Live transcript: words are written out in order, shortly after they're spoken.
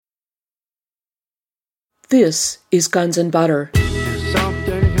This is Guns and Butter. There's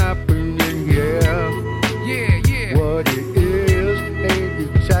something happening here. Yeah. What it is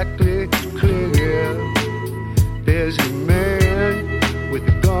ain't exactly clear. There's a man with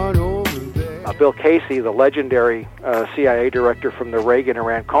a gun over there. Bill Casey, the legendary CIA director from the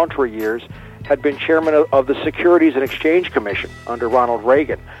Reagan-Iran-Contra years, had been chairman of the Securities and Exchange Commission under Ronald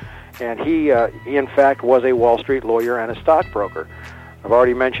Reagan. And he, in fact, was a Wall Street lawyer and a stockbroker. I've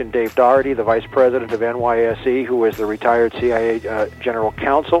already mentioned Dave Doherty, the vice president of NYSE, who is the retired CIA general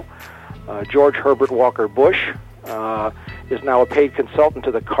counsel. George Herbert Walker Bush is now a paid consultant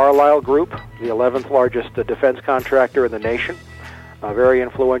to the Carlyle Group, the 11th largest defense contractor in the nation, very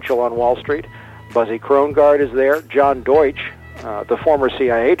influential on Wall Street. Buzzy Krongard is there. John Deutsch, the former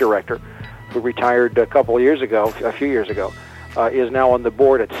CIA director, who retired a few years ago, is now on the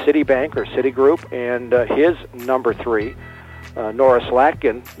board at Citibank or Citigroup, and his number three, Nora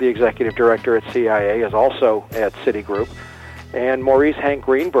Slatkin, the executive director at CIA, is also at Citigroup, and Maurice Hank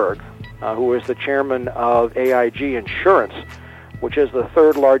Greenberg, who is the chairman of AIG Insurance, which is the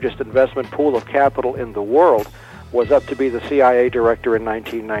third largest investment pool of capital in the world, was up to be the CIA director in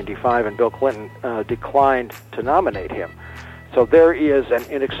 1995, and Bill Clinton declined to nominate him. So there is an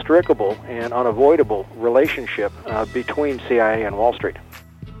inextricable and unavoidable relationship between CIA and Wall Street.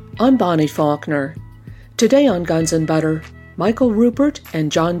 I'm Bonnie Faulkner. Today on Guns and Butter, Michael Ruppert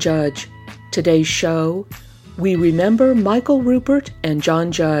and John Judge. Today's show, we remember Michael Ruppert and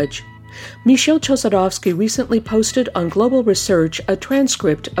John Judge. Michel Chossudovsky recently posted on Global Research a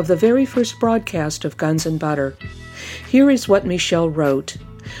transcript of the very first broadcast of Guns and Butter. Here is what Michel wrote.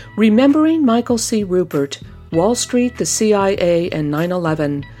 Remembering Michael C. Ruppert, Wall Street, the CIA, and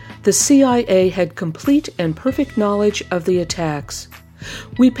 9/11, the CIA had complete and perfect knowledge of the attacks.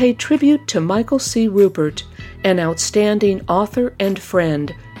 We pay tribute to Michael C. Ruppert, an outstanding author and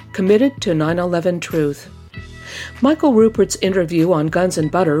friend, committed to 9/11 truth. Michael Ruppert's interview on Guns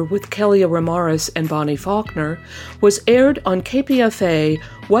and Butter with Kelly Ramaris and Bonnie Faulkner was aired on KPFA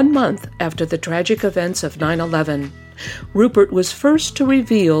 1 month after the tragic events of 9/11. Ruppert was first to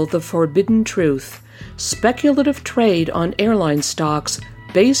reveal the forbidden truth, speculative trade on airline stocks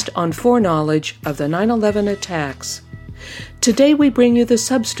based on foreknowledge of the 9/11 attacks. Today we bring you the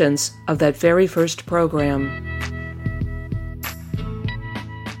substance of that very first program.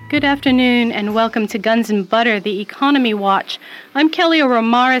 Good afternoon and welcome to Guns and Butter, the Economy Watch. I'm Kelly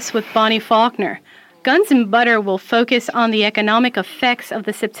Ramaris with Bonnie Faulkner. Guns and Butter will focus on the economic effects of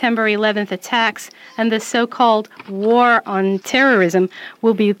the September 11th attacks and the so-called war on terrorism.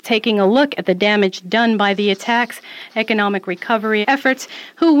 We'll be taking a look at the damage done by the attacks, economic recovery efforts,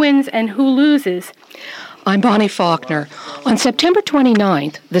 who wins and who loses. I'm Bonnie Faulkner. On September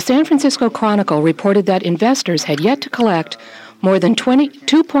 29th, the San Francisco Chronicle reported that investors had yet to collect more than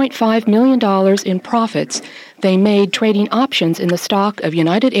 $2.5 million in profits they made trading options in the stock of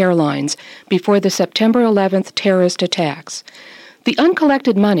United Airlines before the September 11th terrorist attacks. The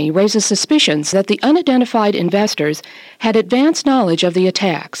uncollected money raises suspicions that the unidentified investors had advanced knowledge of the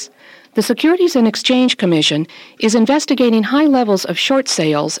attacks. The Securities and Exchange Commission is investigating high levels of short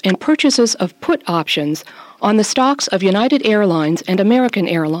sales and purchases of put options on the stocks of United Airlines and American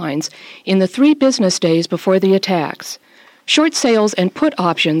Airlines in the 3 business days before the attacks. Short sales and put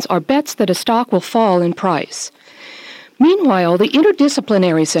options are bets that a stock will fall in price. Meanwhile, the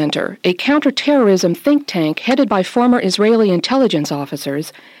Interdisciplinary Center, a counterterrorism think tank headed by former Israeli intelligence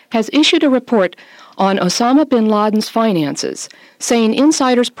officers, has issued a report on Osama bin Laden's finances, saying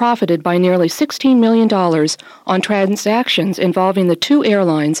insiders profited by nearly $16 million on transactions involving the 2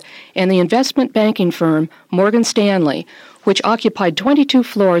 airlines and the investment banking firm Morgan Stanley, which occupied 22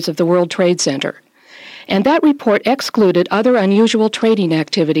 floors of the World Trade Center. And that report excluded other unusual trading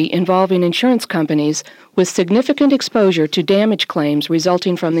activity involving insurance companies with significant exposure to damage claims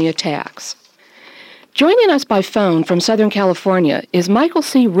resulting from the attacks. Joining us by phone from Southern California is Michael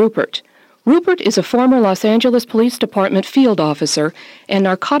C. Ruppert. Ruppert is a former Los Angeles Police Department field officer and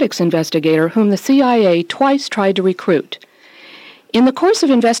narcotics investigator whom the CIA twice tried to recruit. In the course of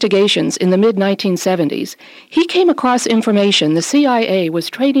investigations in the mid-1970s, he came across information the CIA was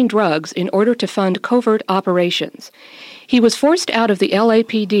trading drugs in order to fund covert operations. He was forced out of the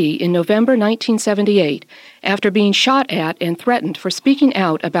LAPD in November 1978 after being shot at and threatened for speaking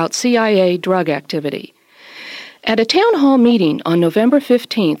out about CIA drug activity. At a town hall meeting on November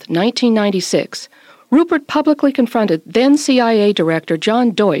 15, 1996, Ruppert publicly confronted then-CIA Director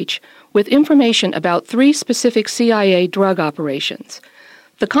John Deutsch with information about 3 specific CIA drug operations.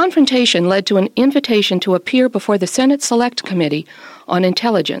 The confrontation led to an invitation to appear before the Senate Select Committee on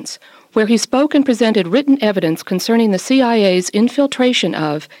Intelligence, where he spoke and presented written evidence concerning the CIA's infiltration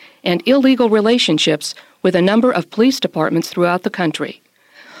of and illegal relationships with a number of police departments throughout the country.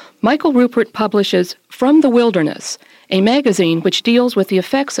 Michael Ruppert publishes From the Wilderness, a magazine which deals with the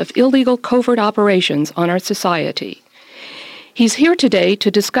effects of illegal covert operations on our society. He's here today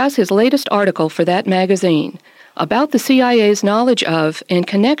to discuss his latest article for that magazine about the CIA's knowledge of and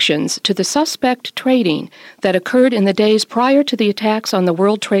connections to the suspect trading that occurred in the days prior to the attacks on the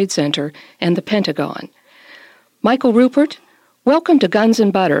World Trade Center and the Pentagon. Michael Ruppert, welcome to Guns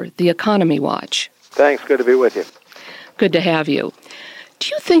and Butter, the Economy Watch. Thanks. Good to be with you. Good to have you. Do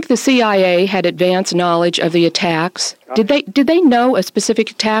you think the CIA had advanced knowledge of the attacks? Did they know a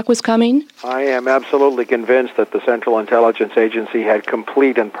specific attack was coming? I am absolutely convinced that the Central Intelligence Agency had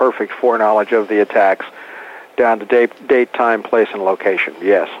complete and perfect foreknowledge of the attacks, down to date, time, place, and location.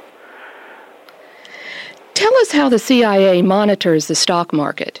 Yes. Tell us how the CIA monitors the stock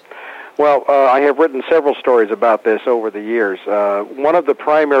market. Well, I have written several stories about this over the years. One of the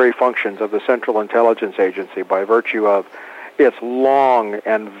primary functions of the Central Intelligence Agency, by virtue of its long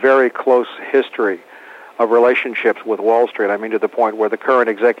and very close history of relationships with Wall Street, I mean to the point where the current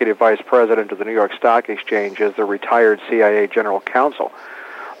executive vice president of the New York Stock Exchange is the retired CIA general counsel,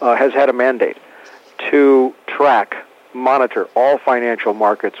 has had a mandate to track, monitor all financial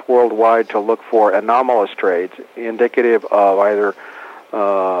markets worldwide to look for anomalous trades indicative of either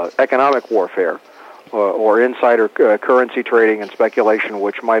economic warfare or insider currency trading and speculation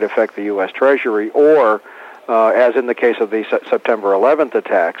which might affect the U.S. Treasury, or as in the case of the September 11th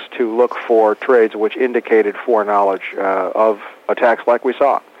attacks, to look for trades which indicated foreknowledge of attacks like we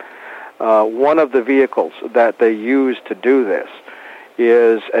saw. One of the vehicles that they use to do this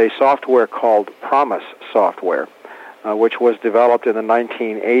is a software called Promise software, which was developed in the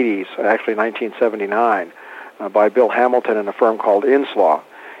 1980s, actually 1979, by Bill Hamilton and a firm called Inslaw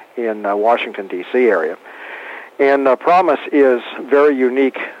in Washington, D.C. area. And Promise is very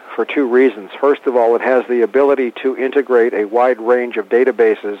unique for two reasons. First of all, it has the ability to integrate a wide range of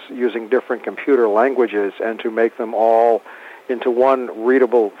databases using different computer languages and to make them all into one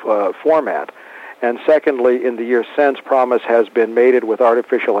readable format. And secondly, in the years since, Promise has been mated with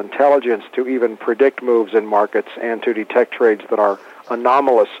artificial intelligence to even predict moves in markets and to detect trades that are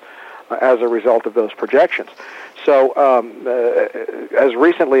anomalous as a result of those projections. So as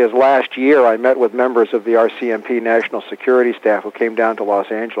recently as last year, I met with members of the RCMP National Security Staff who came down to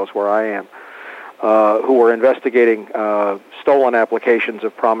Los Angeles, where I am, who were investigating stolen applications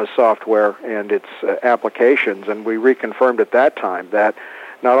of Promise software and its applications. And we reconfirmed at that time that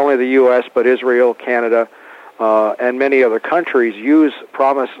not only the U.S., but Israel, Canada, and many other countries use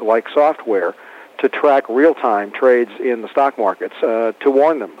Promise-like software to track real-time trades in the stock markets to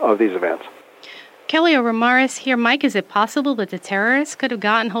warn them of these events. Kelly O'Romaris here. Mike, is it possible that the terrorists could have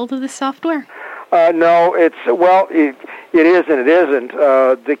gotten hold of this software? No, it is and it isn't.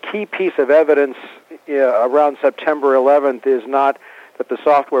 The key piece of evidence around September 11th is not that the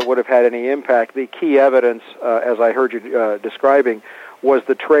software would have had any impact. The key evidence, as I heard you describing, was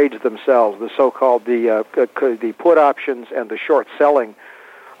the trades themselves, the so-called the put options and the short selling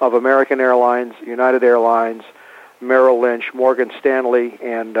of American Airlines, United Airlines, Merrill Lynch, Morgan Stanley,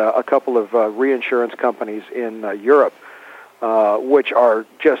 and a couple of reinsurance companies in Europe, which are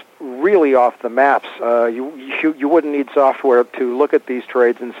just really off the maps. You wouldn't need software to look at these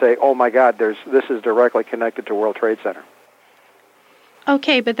trades and say, "Oh my God, this is directly connected to World Trade Center."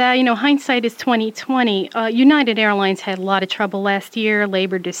 Okay, but that, hindsight is 20/20. United Airlines had a lot of trouble last year,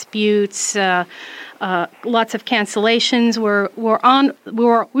 labor disputes, lots of cancellations.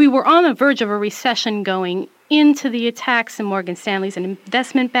 We were on the verge of a recession going into the attacks, and Morgan Stanley's an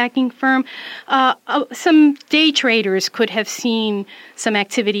investment banking firm. Some day traders could have seen some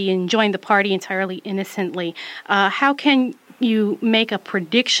activity and joined the party entirely innocently. How can you make a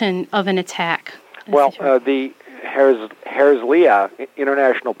prediction of an attack? Well, the Herzliya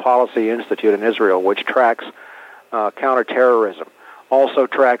International Policy Institute in Israel, which tracks counterterrorism, also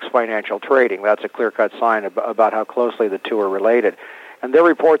tracks financial trading. That's a clear-cut sign about how closely the two are related. And their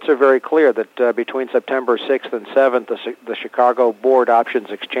reports are very clear that between September 6th and 7th, the Chicago Board Options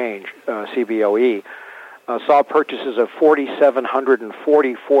Exchange, CBOE, saw purchases of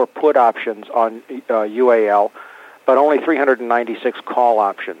 4,744 put options on UAL, but only 396 call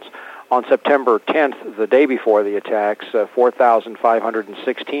options. On September 10th, the day before the attacks,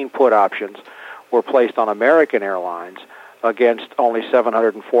 4,516 put options were placed on American Airlines against only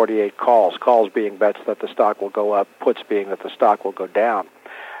 748 calls being bets that the stock will go up, puts being that the stock will go down.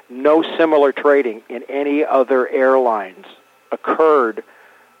 No similar trading in any other airlines occurred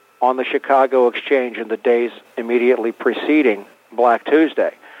on the Chicago Exchange in the days immediately preceding Black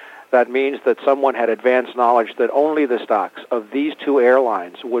Tuesday. That means that someone had advanced knowledge that only the stocks of these two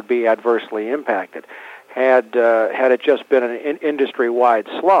airlines would be adversely impacted. Had it just been an industry-wide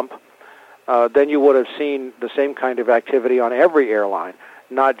slump, then you would have seen the same kind of activity on every airline,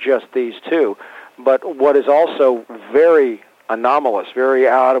 not just these two. But what is also very anomalous, very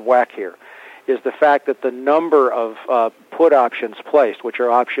out of whack here, is the fact that the number of put options placed, which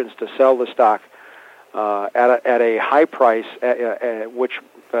are options to sell the stock at a high price, which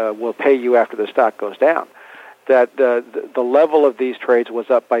will pay you after the stock goes down, that the level of these trades was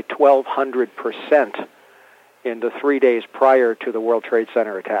up by 1,200% in the 3 days prior to the World Trade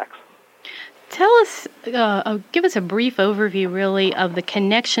Center attacks. Tell us, give us a brief overview, really, of the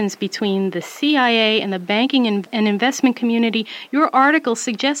connections between the CIA and the banking and investment community. Your article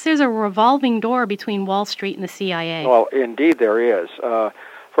suggests there's a revolving door between Wall Street and the CIA. Well, indeed there is.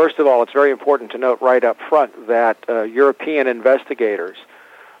 First of all, it's very important to note right up front that European investigators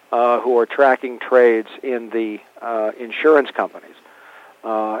who are tracking trades in the insurance companies,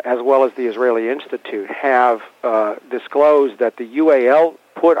 as well as the Israeli Institute, have disclosed that the UAL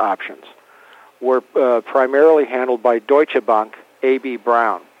put options were primarily handled by Deutsche Bank, A.B.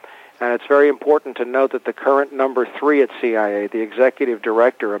 Brown. And it's very important to note that the current number 3 at CIA, the executive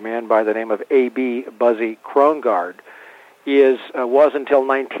director, a man by the name of A.B. Buzzy Krongard, was until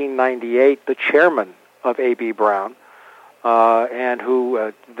 1998 the chairman of A.B. Brown, and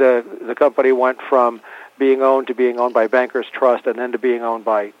who the company went from being owned by Bankers Trust and then to being owned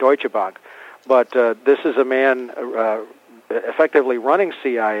by Deutsche Bank. But this is a man effectively running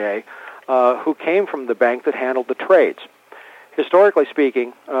CIA who came from the bank that handled the trades. Historically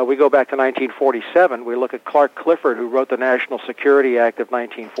speaking, we go back to 1947. We look at Clark Clifford, who wrote the National Security Act of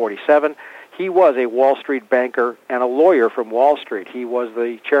 1947. He was a Wall Street banker and a lawyer from Wall Street. He was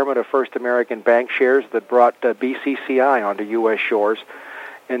the chairman of First American Bank Shares that brought BCCI onto U.S. shores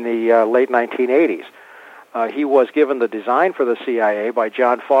in the late 1980s. He was given the design for the CIA by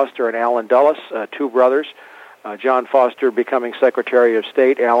John Foster and Allen Dulles, two brothers. John Foster becoming Secretary of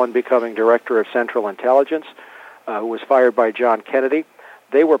State, Allen becoming Director of Central Intelligence, who was fired by John Kennedy.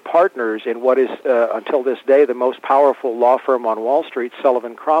 They were partners in what is, until this day, the most powerful law firm on Wall Street,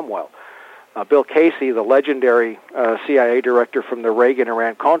 Sullivan Cromwell. Bill Casey, the legendary CIA director from the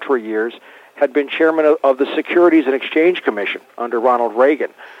Reagan-Iran-Contra years, had been chairman of the Securities and Exchange Commission under Ronald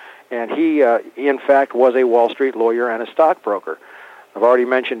Reagan. And he, in fact, was a Wall Street lawyer and a stockbroker. I've already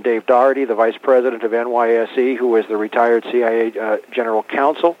mentioned Dave Doherty, the vice president of NYSE, who is the retired CIA general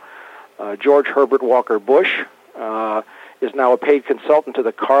counsel. George Herbert Walker Bush is now a paid consultant to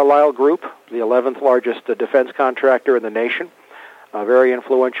the Carlyle Group, the 11th largest defense contractor in the nation, very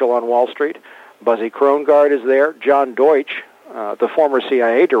influential on Wall Street. Buzzy Krongard is there. John Deutsch, the former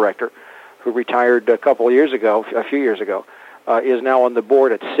CIA director, who retired a few years ago, is now on the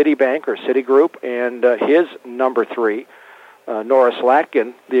board at Citibank or Citigroup, and his number 3, Nora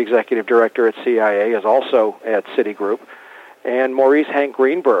Slatkin, the executive director at CIA, is also at Citigroup, and Maurice Hank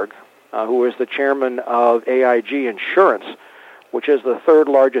Greenberg, who is the chairman of AIG Insurance, which is the 3rd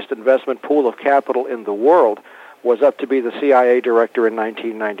largest investment pool of capital in the world, was up to be the CIA director in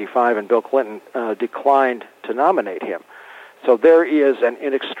 1995, and Bill Clinton declined to nominate him. So there is an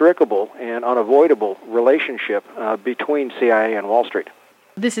inextricable and unavoidable relationship between CIA and Wall Street.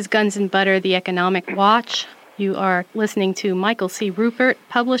 This is Guns and Butter, the Economic Watch. You are listening to Michael C. Ruppert,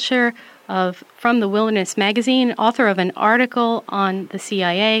 publisher From the Wilderness magazine, author of an article on the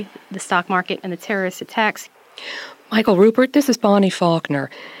CIA, the stock market, and the terrorist attacks. Michael Ruppert, this is Bonnie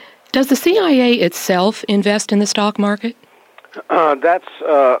Faulkner. Does the CIA itself invest in the stock market? That's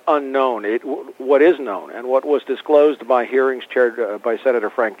unknown. What is known, and what was disclosed by hearings chaired by Senator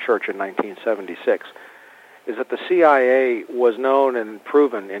Frank Church in 1976, is that the CIA was known and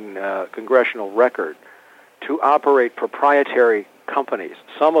proven in congressional record to operate proprietary companies,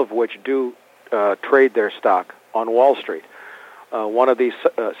 some of which do trade their stock on Wall Street. One of these,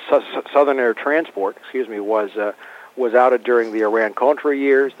 Southern Air Transport, was outed during the Iran-Contra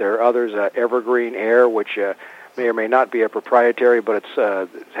years. There are others, Evergreen Air, which may or may not be a proprietary, but it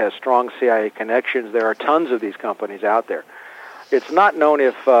has strong CIA connections. There are tons of these companies out there. It's not known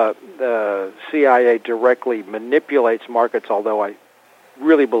if the CIA directly manipulates markets, although I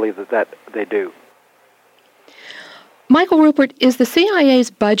really believe that they do. Michael Ruppert, is the CIA's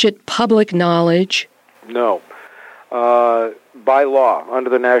budget public knowledge? No. By law, under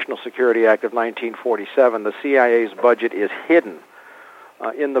the National Security Act of 1947, the CIA's budget is hidden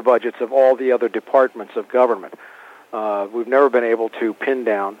in the budgets of all the other departments of government. We've never been able to pin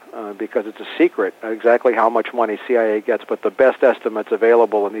down, because it's a secret, exactly how much money CIA gets, but the best estimates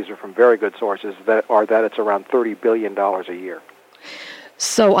available, and these are from very good sources, that it's around $30 billion a year.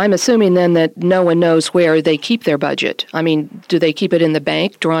 So I'm assuming then that no one knows where they keep their budget. I mean, do they keep it in the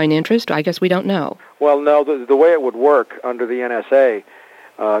bank, drawing interest? I guess we don't know. Well, no, the way it would work under the NSA,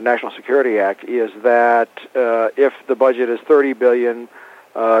 National Security Act, is that if the budget is $30 billion,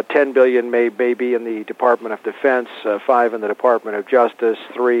 $10 billion may be in the Department of Defense, $5 in the Department of Justice,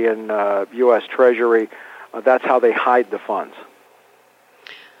 $3 in U.S. Treasury. That's how they hide the funds.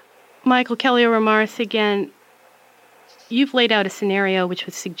 Michael, Kelly O'Romaris again. You've laid out a scenario which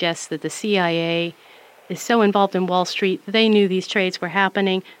would suggest that the CIA is so involved in Wall Street, they knew these trades were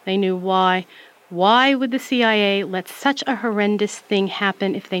happening, they knew why. Why would the CIA let such a horrendous thing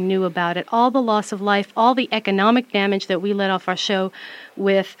happen if they knew about it? All the loss of life, all the economic damage that we led off our show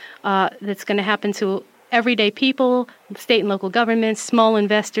with, that's going to happen to everyday people, state and local governments, small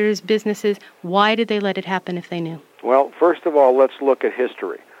investors, businesses. Why did they let it happen if they knew? Well, first of all, let's look at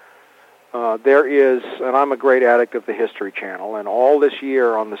history. There is, and I'm a great addict of the History Channel, and all this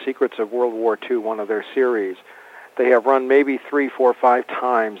year on the Secrets of World War II, one of their series, they have run maybe 3, 4, 5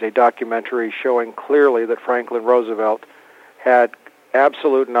 times a documentary showing clearly that Franklin Roosevelt had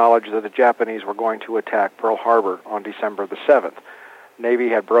absolute knowledge that the Japanese were going to attack Pearl Harbor on December the 7th. Navy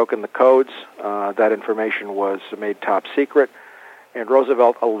had broken the codes. That information was made top secret, and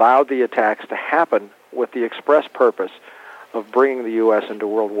Roosevelt allowed the attacks to happen with the express purpose of bringing the U.S. into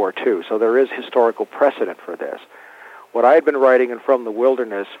World War II. So there is historical precedent for this. What I had been writing in From the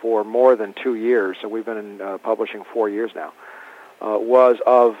Wilderness for more than 2 years, so we've been publishing 4 years now, was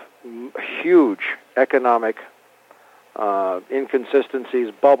of huge economic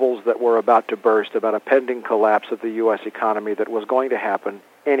inconsistencies, bubbles that were about to burst, about a pending collapse of the U.S. economy that was going to happen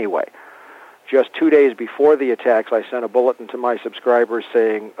anyway. Just 2 days before the attacks, I sent a bulletin to my subscribers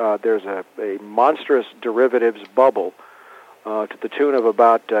saying there's a monstrous derivatives bubble to the tune of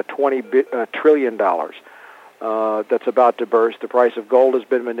about $20 trillion that's about to burst. The price of gold has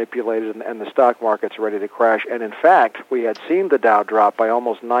been manipulated, and the stock market's ready to crash. And in fact, we had seen the Dow drop by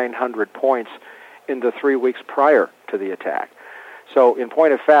almost 900 points in the 3 weeks prior to the attack. So in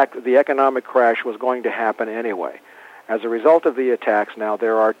point of fact, the economic crash was going to happen anyway. As a result of the attacks now,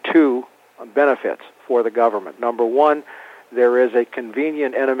 there are 2 benefits for the government. Number one, there is a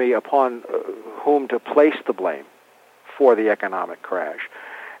convenient enemy upon whom to place the blame for the economic crash.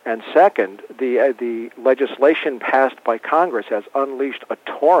 And second, the legislation passed by Congress has unleashed a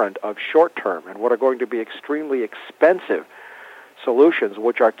torrent of short-term and what are going to be extremely expensive solutions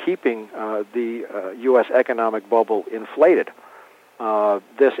which are keeping the U.S. economic bubble inflated.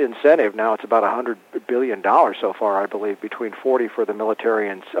 This incentive, now it's about $100 billion so far, I believe, between $40 for the military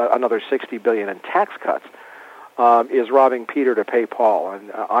and another $60 billion in tax cuts, is robbing Peter to pay Paul.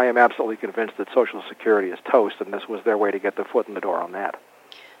 And I am absolutely convinced that Social Security is toast, and this was their way to get the foot in the door on that.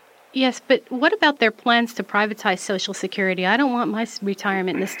 Yes, but what about their plans to privatize Social Security? I don't want my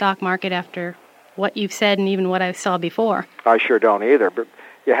retirement in the stock market after what you've said and even what I saw before. I sure don't either, but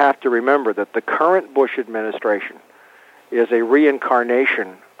you have to remember that the current Bush administration is a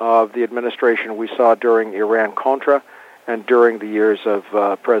reincarnation of the administration we saw during Iran-Contra and during the years of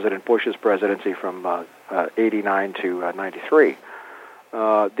President Bush's presidency from 89 to 93.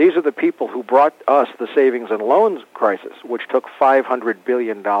 These are the people who brought us the savings and loans crisis, which took $500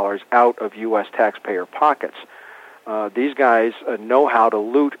 billion out of U.S. taxpayer pockets. These guys know how to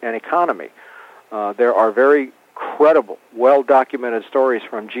loot an economy. There are very credible, well-documented stories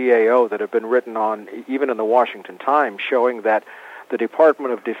from GAO that have been written on, even in the Washington Times, showing that the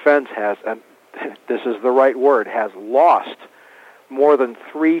Department of Defense has, and this is the right word, has lost more than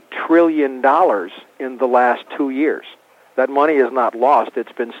 $3 trillion in the last 2 years. That money is not lost,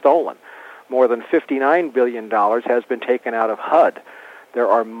 it's been stolen. More than $59 billion has been taken out of HUD. There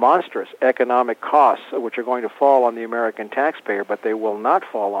are monstrous economic costs which are going to fall on the American taxpayer, but they will not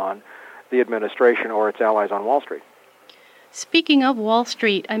fall on the administration or its allies on Wall Street. Speaking of Wall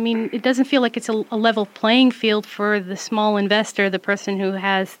Street, I mean, it doesn't feel like it's a level playing field for the small investor, the person who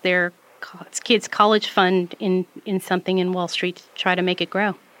has their kid's college fund in something in Wall Street to try to make it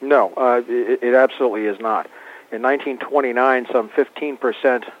grow. No, it absolutely is not. In 1929, some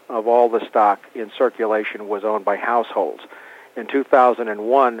 15% of all the stock in circulation was owned by households. In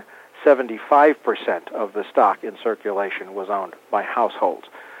 2001, 75% of the stock in circulation was owned by households.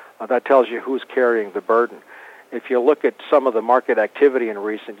 That tells you who's carrying the burden. If you look at some of the market activity in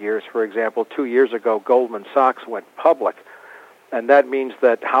recent years, for example, 2 years ago, Goldman Sachs went public, and that means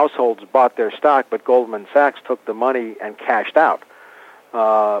that households bought their stock, but Goldman Sachs took the money and cashed out.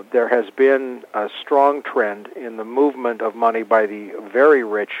 There has been a strong trend in the movement of money by the very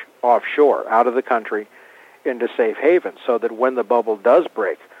rich offshore, out of the country, into safe havens, so that when the bubble does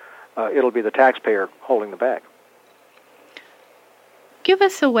break, it'll be the taxpayer holding the bag. give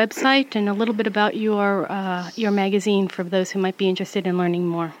us a website and a little bit about your magazine for those who might be interested in learning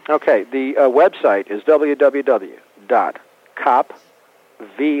more. Okay, the website is www.cop,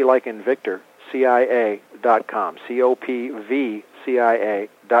 V like in Victor, CIA.com,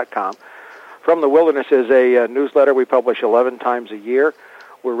 COPVCIA.com. From the Wilderness is a newsletter we publish 11 times a year.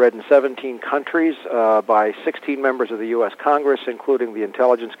 We're read in 17 countries by 16 members of the U.S. Congress, including the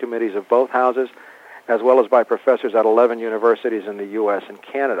intelligence committees of both houses, as well as by professors at 11 universities in the U.S. and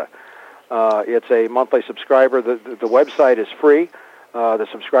Canada. It's a monthly subscriber. The website is free. The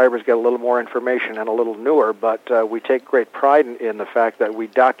subscribers get a little more information and a little newer, but we take great pride in the fact that we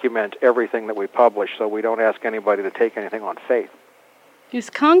document everything that we publish, so we don't ask anybody to take anything on faith. Is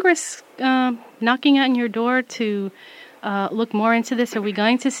Congress knocking on your door to look more into this? Are we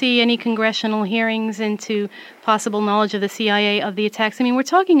going to see any congressional hearings into possible knowledge of the CIA of the attacks? I mean, we're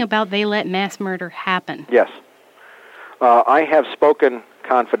talking about they let mass murder happen. Yes. I have spoken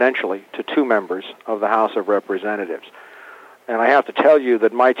confidentially to 2 members of the House of Representatives. And I have to tell you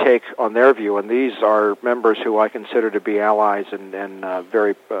that my take on their view, and these are members who I consider to be allies and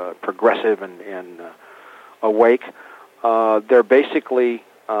very progressive and awake, they're basically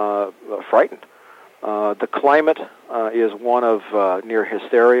frightened. The climate is one of near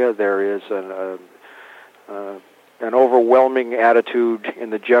hysteria. There is an overwhelming attitude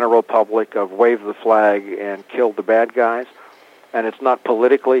in the general public of wave the flag and kill the bad guys. And it's not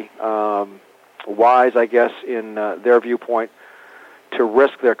politically wise, I guess, in their viewpoint, to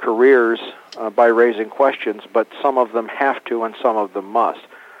risk their careers by raising questions, but some of them have to and some of them must.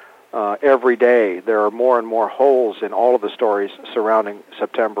 Every day there are more and more holes in all of the stories surrounding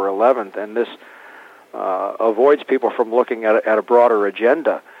September 11th, and this avoids people from looking at a broader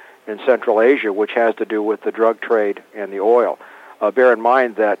agenda in Central Asia, which has to do with the drug trade and the oil. Bear in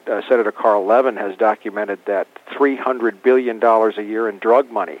mind that Senator Carl Levin has documented that $300 billion a year in drug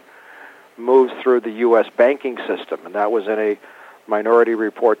money moves through the U.S. banking system, and that was in a minority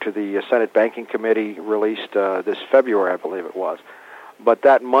report to the Senate Banking Committee released this February, I believe it was. But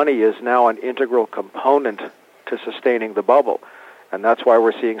that money is now an integral component to sustaining the bubble, and that's why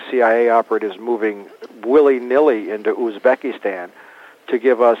we're seeing CIA operatives moving willy-nilly into Uzbekistan to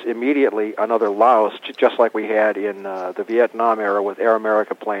give us immediately another Laos, just like we had in the Vietnam era with Air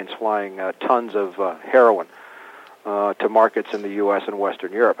America planes flying tons of heroin to markets in the U.S. and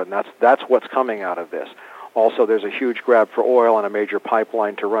Western Europe, and that's what's coming out of this. Also, there's a huge grab for oil and a major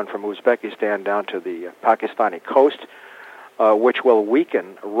pipeline to run from Uzbekistan down to the Pakistani coast, which will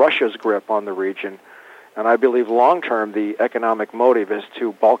weaken Russia's grip on the region. And I believe long-term the economic motive is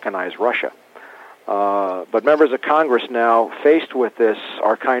to balkanize Russia. But members of Congress now, faced with this,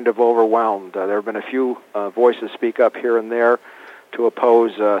 are kind of overwhelmed. There have been a few voices speak up here and there to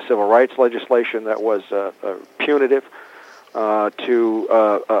oppose civil rights legislation that was punitive, to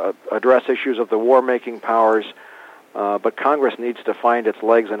address issues of the war-making powers, but Congress needs to find its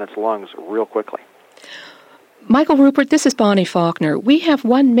legs and its lungs real quickly. Michael Ruppert, this is Bonnie Faulkner. We have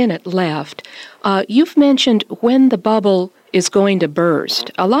 1 minute left. You've mentioned when the bubble is going to burst.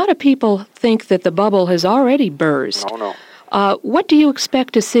 A lot of people think that the bubble has already burst. No. What do you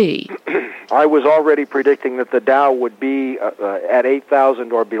expect to see? I was already predicting that the Dow would be at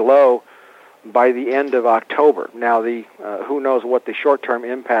 8,000 or below by the end of October. Now, who knows what the short-term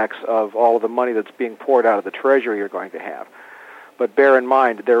impacts of all of the money that's being poured out of the Treasury are going to have. But bear in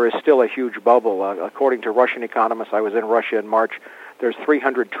mind, there is still a huge bubble. According to Russian economists, I was in Russia in March, there's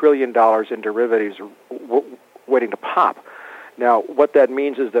 $300 trillion in derivatives waiting to pop. Now, what that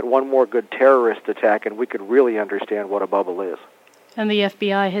means is that one more good terrorist attack, and we could really understand what a bubble is. And the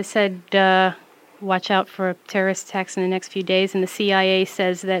FBI has said, watch out for terrorist attacks in the next few days, and the CIA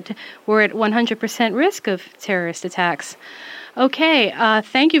says that we're at 100% risk of terrorist attacks. Okay,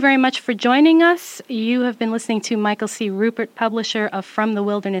 thank you very much for joining us. You have been listening to Michael C. Ruppert, publisher of From the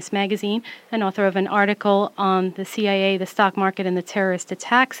Wilderness magazine, and author of an article on the CIA, the stock market, and the terrorist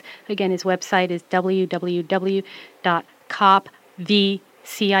attacks. Again, his website is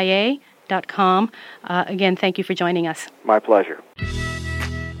www.copvcia.com. Again, thank you for joining us. My pleasure.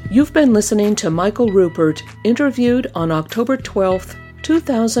 You've been listening to Michael Ruppert, interviewed on October 12th,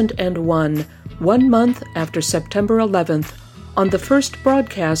 2001, 1 month after September 11th, on the first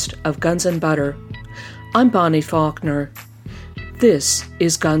broadcast of Guns and Butter. I'm Bonnie Faulkner. This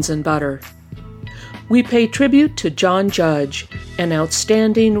is Guns and Butter. We pay tribute to John Judge, an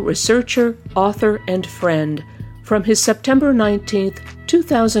outstanding researcher, author, and friend, from his September 19th,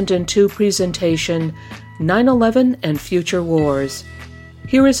 2002 presentation, 9/11 and Future Wars.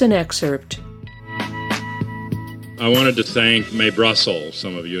 Here is an excerpt. I wanted to thank Mae Brussell.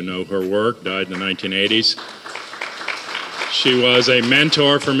 Some of you know her work, died in the 1980s. She was a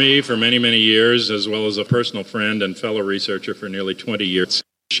mentor for me for many, many years, as well as a personal friend and fellow researcher for nearly 20 years.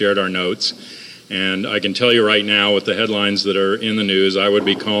 Shared our notes. And I can tell you right now, with the headlines that are in the news, I would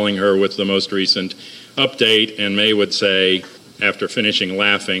be calling her with the most recent update, and May would say, after finishing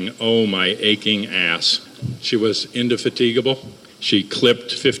laughing, "Oh, my aching ass." She was indefatigable. She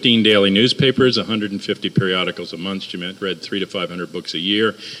clipped 15 daily newspapers, 150 periodicals a month. She read 300 to 500 books a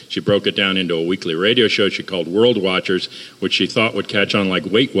year. She broke it down into a weekly radio show she called World Watchers, which she thought would catch on like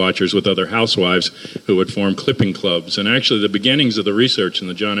Weight Watchers with other housewives who would form clipping clubs. And actually the beginnings of the research in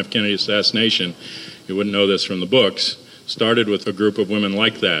the John F. Kennedy assassination, you wouldn't know this from the books, started with a group of women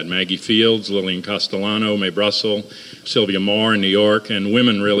like that: Maggie Fields, Lillian Castellano, Mae Brussell, Sylvia Moore in New York, and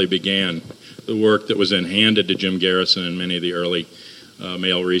women really began the work that was then handed to Jim Garrison and many of the early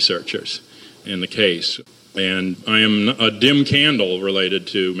male researchers in the case. And I am a dim candle related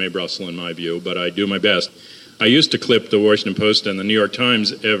to Mae Brussell in my view, but I do my best. I used to clip the Washington Post and the New York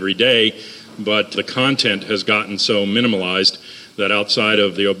Times every day, but the content has gotten so minimalized that outside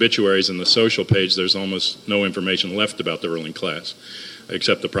of the obituaries and the social page, there's almost no information left about the ruling class,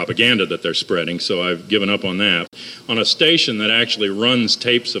 except the propaganda that they're spreading, so I've given up on that. On a station that actually runs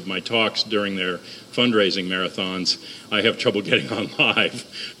tapes of my talks during their fundraising marathons, I have trouble getting on live,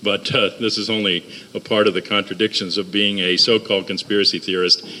 but this is only a part of the contradictions of being a so-called conspiracy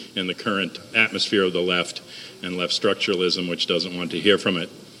theorist in the current atmosphere of the left and left structuralism, which doesn't want to hear from it.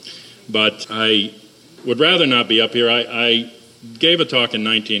 But I would rather not be up here. I gave a talk in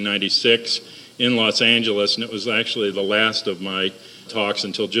 1996 in Los Angeles, and it was actually the last of my talks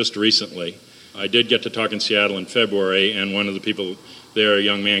until just recently. I did get to talk in Seattle in February, and one of the people there, a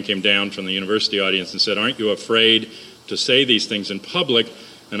young man, came down from the university audience and said, "Aren't you afraid to say these things in public?"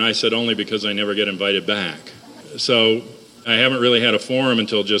 And I said, "Only because I never get invited back." So I haven't really had a forum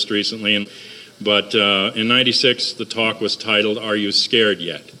until just recently, but in 96 the talk was titled, "Are You Scared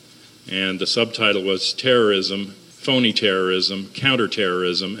Yet?" And the subtitle was Terrorism, Phony Terrorism,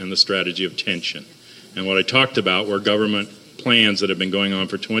 Counterterrorism, and the Strategy of Tension. And what I talked about were government plans that have been going on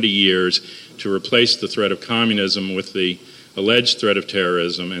for 20 years to replace the threat of communism with the alleged threat of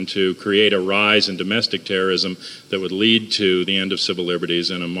terrorism and to create a rise in domestic terrorism that would lead to the end of civil liberties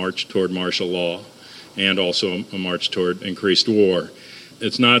and a march toward martial law and also a march toward increased war.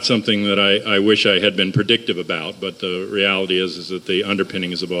 It's not something that I wish I had been predictive about, but the reality is that the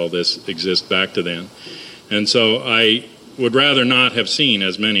underpinnings of all this exist back to then. And so I would rather not have seen,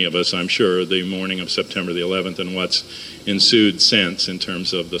 as many of us, I'm sure, the morning of September the 11th and what's ensued since in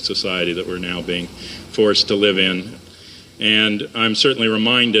terms of the society that we're now being forced to live in. And I'm certainly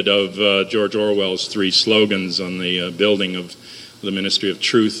reminded of George Orwell's 3 slogans on the building of the Ministry of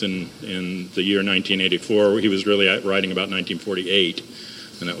Truth in the year 1984. He was really writing about 1948,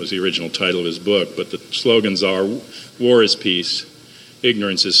 and that was the original title of his book. But the slogans are, "War is peace,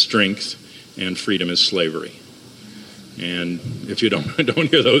 ignorance is strength, and freedom is slavery." And if you don't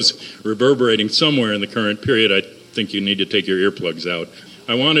hear those reverberating somewhere in the current period, I think you need to take your earplugs out.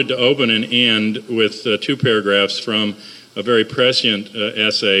 I wanted to open and end with 2 paragraphs from a very prescient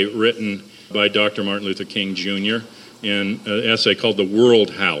essay written by Dr. Martin Luther King Jr. in an essay called The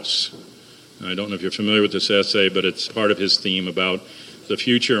World House. I don't know if you're familiar with this essay, but it's part of his theme about the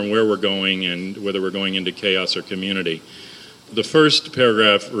future and where we're going and whether we're going into chaos or community. The first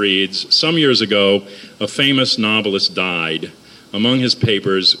paragraph reads, "Some years ago, a famous novelist died. Among his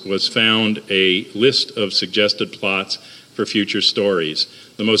papers was found a list of suggested plots for future stories,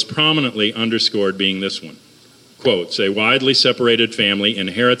 the most prominently underscored being this one. Quotes, a widely separated family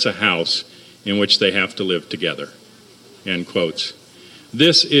inherits a house in which they have to live together. End quotes.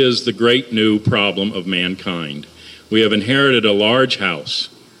 This is the great new problem of mankind. We have inherited a large house,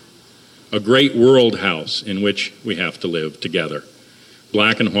 a great world house in which we have to live together.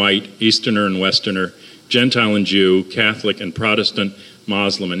 Black and white, Easterner and Westerner, Gentile and Jew, Catholic and Protestant,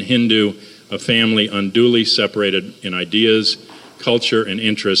 Muslim and Hindu, a family unduly separated in ideas, culture, and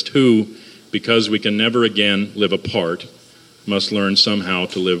interest who, because we can never again live apart, must learn somehow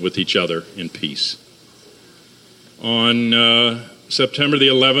to live with each other in peace." On September the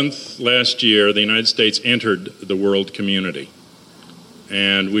 11th last year, the United States entered the world community,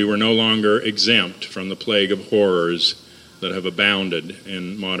 and we were no longer exempt from the plague of horrors that have abounded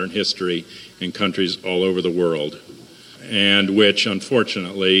in modern history in countries all over the world, and which,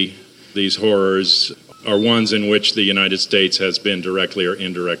 unfortunately, these horrors are ones in which the United States has been directly or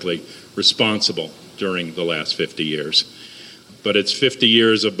indirectly responsible during the last 50 years. But it's 50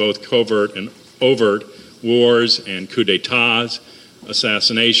 years of both covert and overt wars and coups d'etats,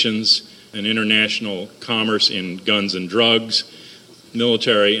 assassinations, and international commerce in guns and drugs,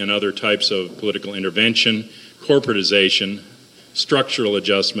 military and other types of political intervention, corporatization, structural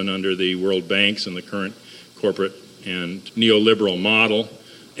adjustment under the world banks and the current corporate and neoliberal model,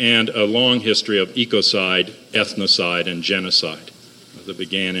 and a long history of ecocide, ethnocide, and genocide that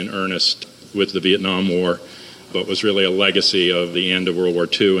began in earnest with the Vietnam War, but was really a legacy of the end of World War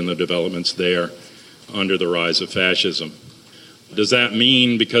II and the developments there under the rise of fascism. Does that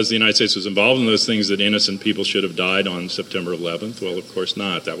mean, because the United States was involved in those things, that innocent people should have died on September 11th? Well, of course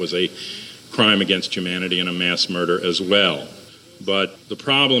not. That was a crime against humanity and a mass murder as well. But the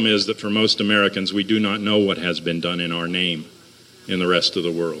problem is that for most Americans, we do not know what has been done in our name in the rest of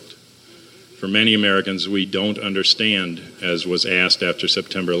the world. For many Americans, we don't understand, as was asked after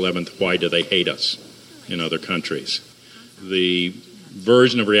September 11th, why do they hate us in other countries? The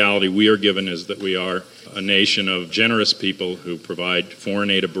version of reality we are given is that we are a nation of generous people who provide foreign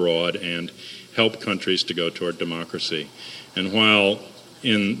aid abroad and help countries to go toward democracy. And while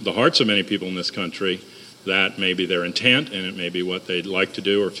in the hearts of many people in this country, that may be their intent and it may be what they'd like to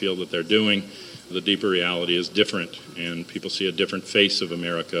do or feel that they're doing, the deeper reality is different, and people see a different face of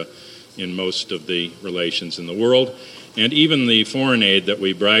America in most of the relations in the world. And even the foreign aid that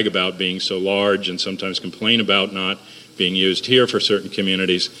we brag about being so large and sometimes complain about not being used here for certain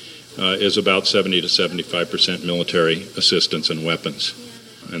communities is about 70 to 75% military assistance and weapons.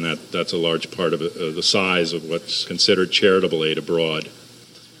 And that's a large part of the size of what's considered charitable aid abroad.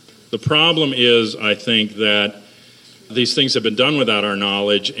 The problem is, I think, that these things have been done without our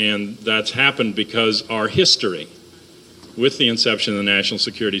knowledge, and that's happened because our history, with the inception of the national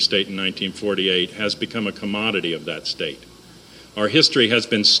security state in 1948, has become a commodity of that state. Our history has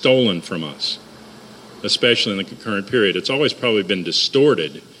been stolen from us, especially in the current period. It's always probably been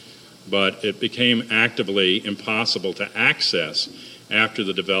distorted, but it became actively impossible to access after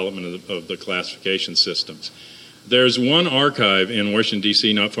the development of the classification systems. There's one archive in Washington,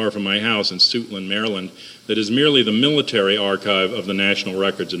 D.C., not far from my house in Suitland, Maryland, that is merely the military archive of the National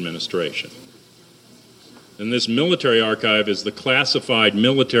Records Administration. And this military archive is the classified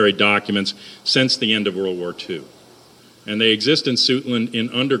military documents since the end of World War II. And they exist in Suitland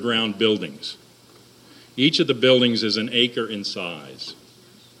in underground buildings. Each of the buildings is an acre in size.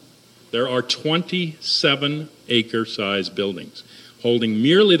 There are 27 acre-sized buildings holding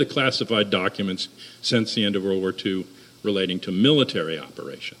merely the classified documents since the end of World War II relating to military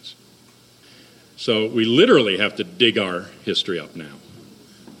operations. So we literally have to dig our history up now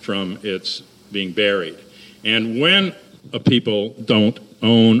from its being buried. And when a people don't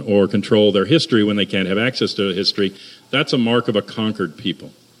own or control their history, when they can't have access to history, that's a mark of a conquered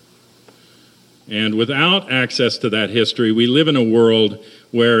people. And without access to that history, we live in a world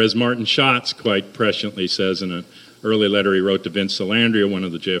where, as Martin Schatz quite presciently says in an early letter he wrote to Vince Salandria, one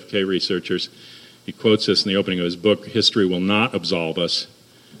of the JFK researchers, he quotes this in the opening of his book, "History Will Not Absolve Us,"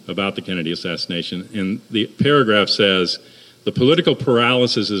 about the Kennedy assassination. And the paragraph says, "The political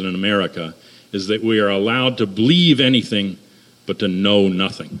paralysis in America is that we are allowed to believe anything but to know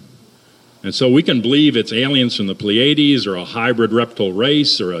nothing." And so we can believe it's aliens from the Pleiades or a hybrid reptile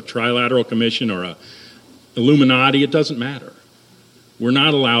race or a trilateral commission or a Illuminati. It doesn't matter. We're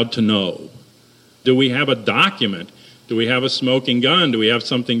not allowed to know. Do we have a document? Do we have a smoking gun? Do we have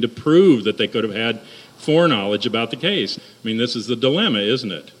something to prove that they could have had foreknowledge about the case? I mean, this is the dilemma,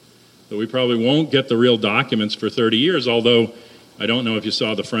 isn't it? That we probably won't get the real documents for 30 years, although I don't know if you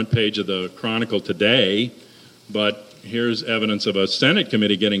saw the front page of the Chronicle today, but here's evidence of a Senate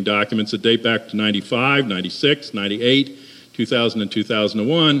committee getting documents that date back to 95, 96, 98, 2000, and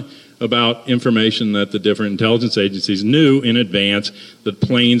 2001 about information that the different intelligence agencies knew in advance that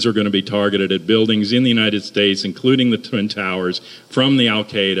planes are going to be targeted at buildings in the United States, including the Twin Towers, from the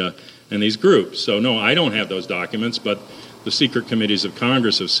Al-Qaeda and these groups. So no, I don't have those documents, but the secret committees of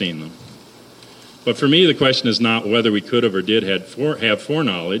Congress have seen them. But for me, the question is not whether we could have or did have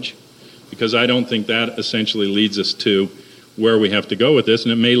foreknowledge, because I don't think that essentially leads us to where we have to go with this,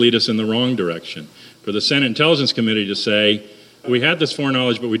 and it may lead us in the wrong direction. For the Senate Intelligence Committee to say, we had this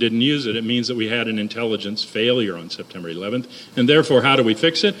foreknowledge, but we didn't use it, it means that we had an intelligence failure on September 11th, and therefore, how do we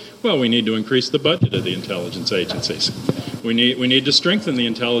fix it? Well, we need to increase the budget of the intelligence agencies. We need to strengthen the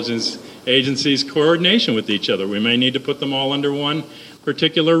intelligence agencies' coordination with each other. We may need to put them all under one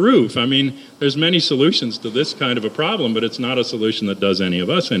particular roof. I mean, there's many solutions to this kind of a problem, but it's not a solution that does any of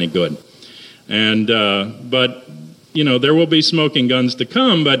us any good. And but you know, there will be smoking guns to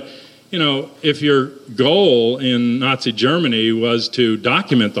come. But you know, if your goal in Nazi Germany was to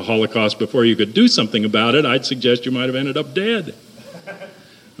document the Holocaust before you could do something about it, I'd suggest you might have ended up dead.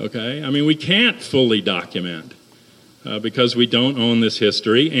 Okay, I mean, we can't fully document because we don't own this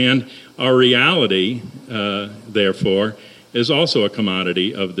history, and our reality, therefore, is also a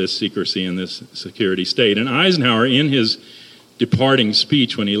commodity of this secrecy and this security state. And Eisenhower, in his departing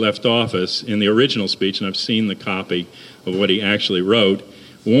speech when he left office, in the original speech, and I've seen the copy of what he actually wrote,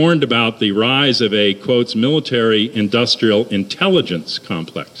 warned about the rise of a, quotes, military-industrial intelligence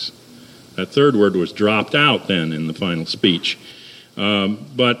complex. That third word was dropped out then in the final speech.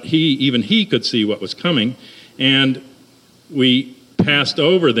 But even he could see what was coming, and we passed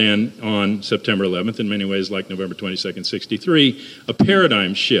over then on September 11th, in many ways like November 22nd, 63, a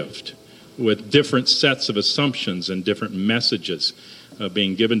paradigm shift with different sets of assumptions and different messages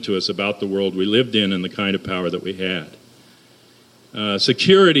being given to us about the world we lived in and the kind of power that we had.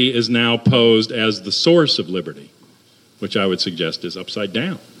 Security is now posed as the source of liberty, which I would suggest is upside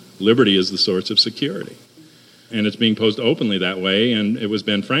down. Liberty is the source of security. And it's being posed openly that way, and it was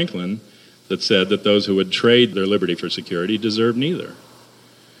Ben Franklin that said that those who would trade their liberty for security deserve neither.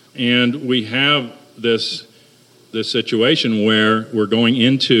 And we have this situation where we're going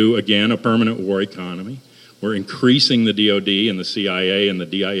into, again, a permanent war economy. We're increasing the DOD and the CIA and the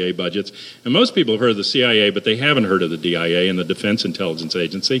DIA budgets. And most people have heard of the CIA, but they haven't heard of the DIA and the Defense Intelligence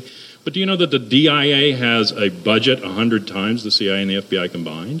Agency. But do you know that the DIA has a budget 100 times the CIA and the FBI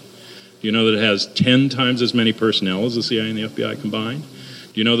combined? Do you know that it has 10 times as many personnel as the CIA and the FBI combined?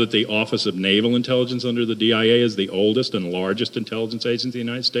 Do you know that the Office of Naval Intelligence under the DIA is the oldest and largest intelligence agency in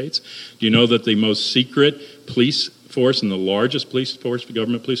the United States? Do you know that the most secret police force and the largest police force,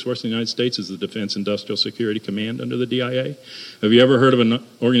 government police force in the United States is the Defense Industrial Security Command under the DIA? Have you ever heard of an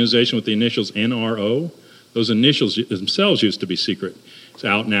organization with the initials NRO? Those initials themselves used to be secret. It's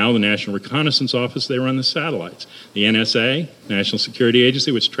out now, the National Reconnaissance Office, they run the satellites. The NSA, National Security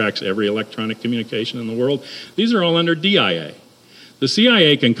Agency, which tracks every electronic communication in the world, these are all under DIA. The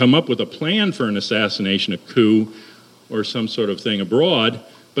CIA can come up with a plan for an assassination, a coup, or some sort of thing abroad,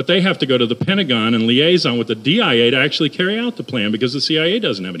 but they have to go to the Pentagon and liaison with the DIA to actually carry out the plan, because the CIA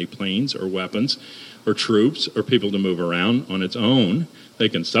doesn't have any planes or weapons or troops or people to move around on its own. They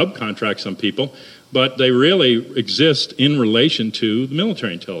can subcontract some people, but they really exist in relation to the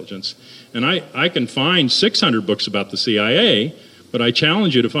military intelligence. And I can find 600 books about the CIA, but I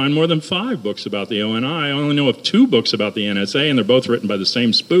challenge you to find more than 5 books about the ONI. I only know of 2 books about the NSA, and they're both written by the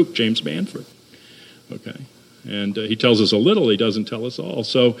same spook, James Bamford. Okay, and he tells us a little, he doesn't tell us all.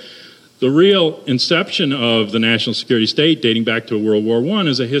 So the real inception of the national security state, dating back to World War I,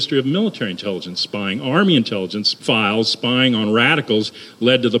 is a history of military intelligence spying. Army intelligence files spying on radicals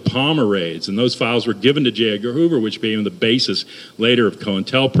led to the Palmer raids, and those files were given to J. Edgar Hoover, which became the basis later of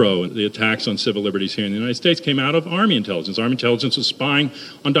COINTELPRO. And the attacks on civil liberties here in the United States came out of Army intelligence. Army intelligence was spying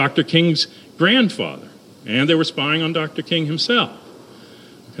on Dr. King's grandfather, and they were spying on Dr. King himself.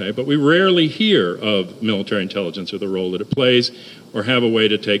 Okay, but we rarely hear of military intelligence or the role that it plays, or have a way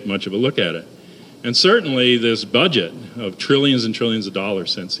to take much of a look at it. And certainly this budget of trillions and trillions of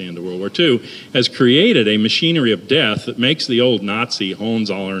dollars since the end of World War II has created a machinery of death that makes the old Nazi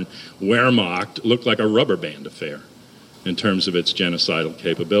Hohenzollern Wehrmacht look like a rubber band affair in terms of its genocidal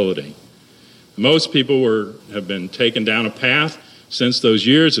capability. Most people have been taken down a path since those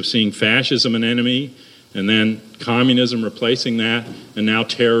years of seeing fascism an enemy, and then communism replacing that, and now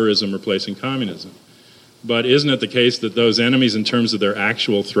terrorism replacing communism. But isn't it the case that those enemies, in terms of their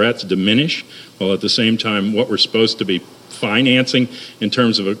actual threats, diminish, while at the same time what we're supposed to be financing in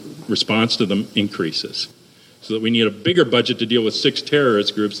terms of a response to them increases? So that we need a bigger budget to deal with 6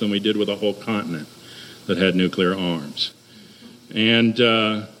 terrorist groups than we did with a whole continent that had nuclear arms. And,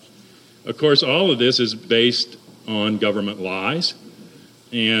 of course, all of this is based on government lies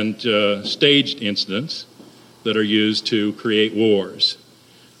and staged incidents that are used to create wars.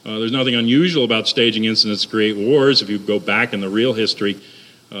 There's nothing unusual about staging incidents to create wars. If you go back in the real history,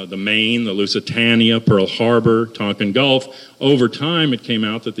 the Maine, the Lusitania, Pearl Harbor, Tonkin Gulf, over time it came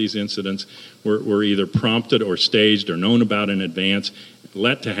out that these incidents were either prompted or staged or known about in advance,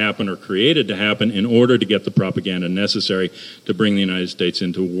 let to happen or created to happen in order to get the propaganda necessary to bring the United States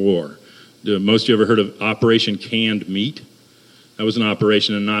into war. Most of you ever heard of Operation Canned Meat? That was an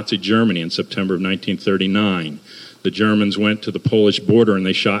operation in Nazi Germany in September of 1939. The Germans went to the Polish border and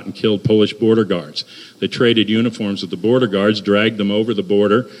they shot and killed Polish border guards. They traded uniforms with the border guards, dragged them over the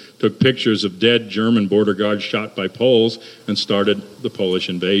border, took pictures of dead German border guards shot by Poles, and started the Polish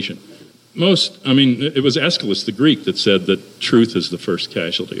invasion. It was Aeschylus the Greek that said that truth is the first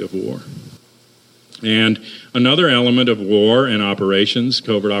casualty of war. And another element of war and operations,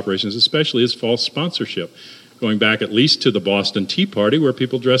 covert operations especially, is false sponsorship, going back at least to the Boston Tea Party, where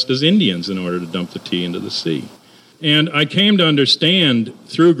people dressed as Indians in order to dump the tea into the sea. And I came to understand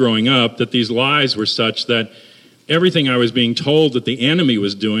through growing up that these lies were such that everything I was being told that the enemy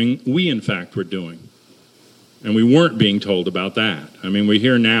was doing, we in fact were doing. And we weren't being told about that. I mean, we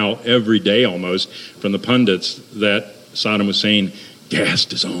hear now every day almost from the pundits that Saddam Hussein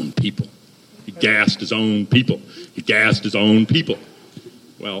gassed his own people. He gassed his own people. He gassed his own people.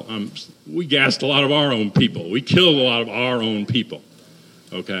 Well, we gassed a lot of our own people. We killed a lot of our own people,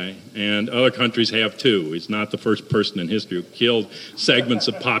 okay? And other countries have too. He's not the first person in history who killed segments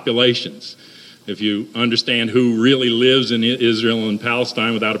of populations. If you understand who really lives in Israel and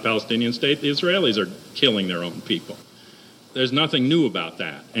Palestine without a Palestinian state, the Israelis are killing their own people. There's nothing new about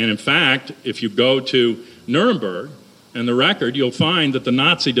that. And in fact, if you go to Nuremberg and the record, you'll find that the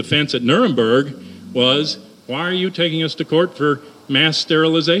Nazi defense at Nuremberg was, why are you taking us to court for mass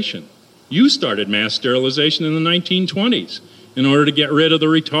sterilization? You started mass sterilization in the 1920s in order to get rid of the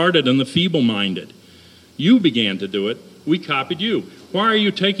retarded and the feeble-minded. You began to do it. We copied you. Why are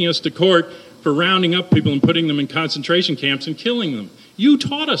you taking us to court for rounding up people and putting them in concentration camps and killing them? You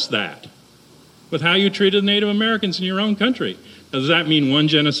taught us that with how you treated Native Americans in your own country. Now, does that mean one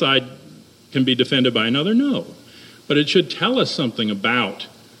genocide can be defended by another? No. But it should tell us something about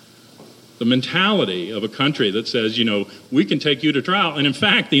the mentality of a country that says, you know, we can take you to trial. And in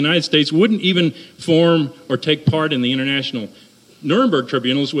fact, the United States wouldn't even form or take part in the international Nuremberg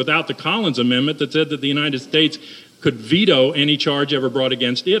tribunals without the Collins Amendment that said that the United States could veto any charge ever brought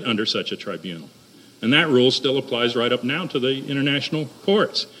against it under such a tribunal. And that rule still applies right up now to the international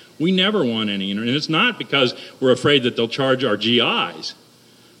courts. We never want any, and it's not because we're afraid that they'll charge our GIs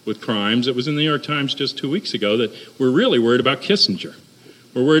with crimes. It was in the New York Times just 2 weeks ago that we're really worried about Kissinger.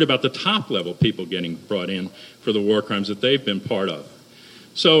 We're worried about the top-level people getting brought in for the war crimes that they've been part of.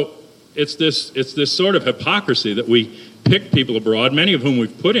 So it's this sort of hypocrisy that we pick people abroad, many of whom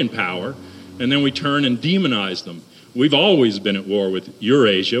we've put in power, and then we turn and demonize them. We've always been at war with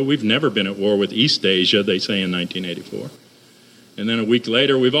Eurasia. We've never been at war with East Asia, they say in 1984. And then a week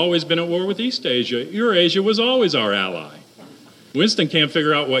later, we've always been at war with East Asia. Eurasia was always our ally. Winston can't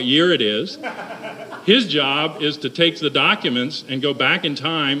figure out what year it is. His job is to take the documents and go back in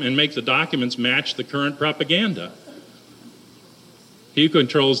time and make the documents match the current propaganda. He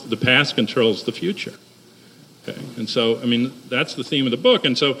controls the past, controls the future. Okay. And so, I mean, that's the theme of the book.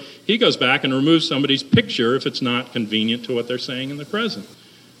 And so he goes back and removes somebody's picture if it's not convenient to what they're saying in the present.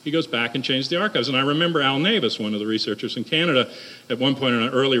 He goes back and changes the archives. And I remember Al Navis, one of the researchers in Canada, at one point in an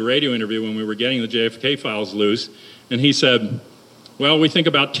early radio interview when we were getting the JFK files loose, and he said, well, we think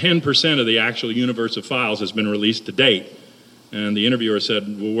about 10% of the actual universe of files has been released to date. And the interviewer said,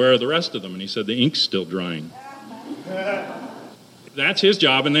 well, where are the rest of them? And he said, the ink's still drying. That's his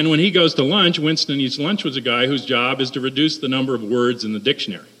job. And then when he goes to lunch, Winston eats lunch with a guy whose job is to reduce the number of words in the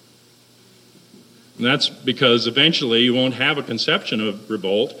dictionary. And that's because eventually you won't have a conception of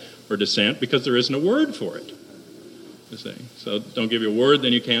revolt or dissent because there isn't a word for it. You see? So don't give you a word,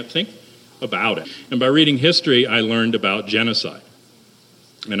 then you can't think about it. And by reading history, I learned about genocide.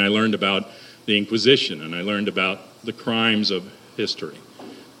 And I learned about the Inquisition, and I learned about the crimes of history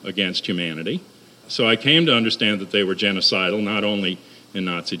against humanity. So I came to understand that they were genocidal, not only in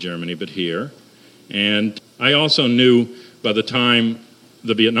Nazi Germany, but here. And I also knew by the time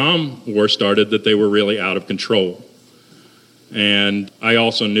the Vietnam War started that they were really out of control. And I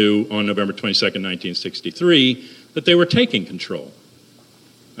also knew on November 22nd, 1963, that they were taking control.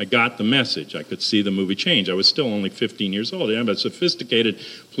 I got the message. I could see the movie change. I was still only 15 years old. I had a sophisticated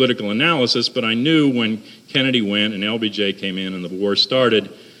political analysis, but I knew when Kennedy went and LBJ came in and the war started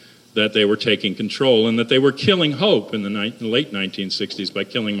that they were taking control and that they were killing hope in the late 1960s by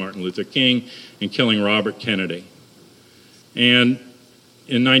killing Martin Luther King and killing Robert Kennedy. And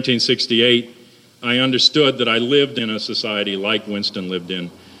in 1968, I understood that I lived in a society like Winston lived in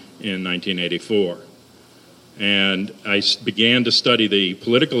 1984. And I began to study the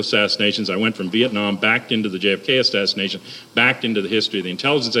political assassinations. I went from Vietnam back into the JFK assassination, back into the history of the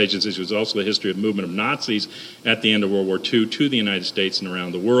intelligence agencies, which was also the history of the movement of Nazis at the end of World War II to the United States and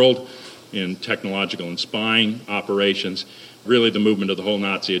around the world in technological and spying operations, really the movement of the whole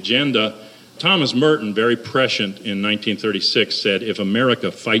Nazi agenda. Thomas Merton, very prescient in 1936, said, if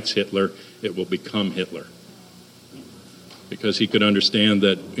America fights Hitler, it will become Hitler. Because he could understand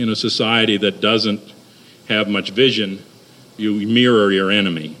that in a society that doesn't have much vision, you mirror your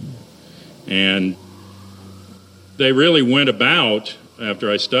enemy. And they really went about,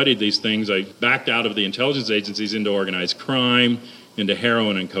 after I studied these things, I backed out of the intelligence agencies into organized crime, into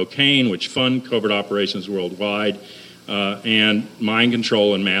heroin and cocaine, which fund covert operations worldwide, and mind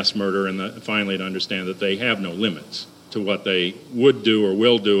control and mass murder, and finally to understand that they have no limits to what they would do or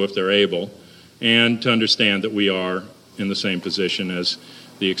will do if they're able, and to understand that we are in the same position as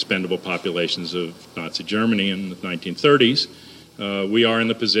the expendable populations of Nazi Germany in the 1930s, We are in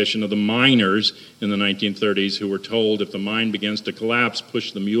the position of the miners in the 1930s who were told if the mine begins to collapse,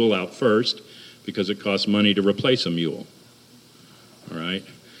 push the mule out first because it costs money to replace a mule. All right?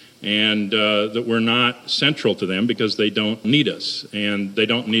 And that we're not central to them because they don't need us and they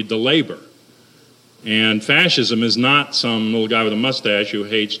don't need the labor. And fascism is not some little guy with a mustache who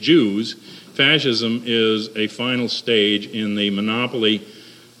hates Jews. Fascism is a final stage in the monopoly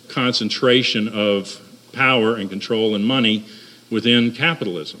concentration of power and control and money within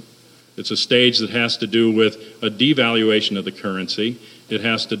capitalism. It's a stage that has to do with a devaluation of the currency. It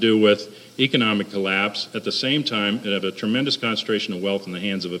has to do with economic collapse. At the same time, it has a tremendous concentration of wealth in the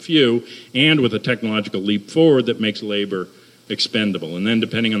hands of a few, and with a technological leap forward that makes labor expendable. And then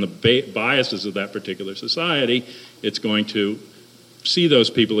depending on the biases of that particular society, it's going to see those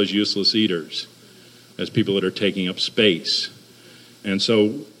people as useless eaters, as people that are taking up space. And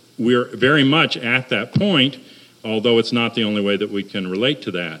so we're very much at that point, although it's not the only way that we can relate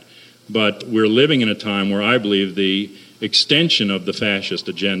to that. But we're living in a time where I believe the extension of the fascist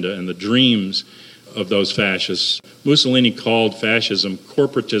agenda and the dreams of those fascists, Mussolini called fascism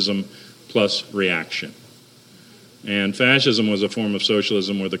corporatism plus reaction. And fascism was a form of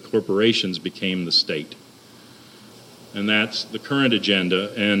socialism where the corporations became the state. And that's the current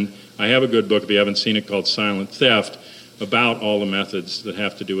agenda. And I have a good book, if you haven't seen it, called Silent Theft, about all the methods that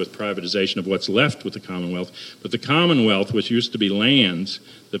have to do with privatization of what's left with the Commonwealth. But the Commonwealth, which used to be lands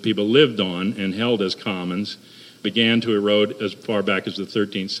that people lived on and held as commons, began to erode as far back as the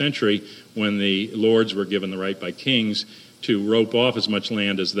 13th century when the lords were given the right by kings to rope off as much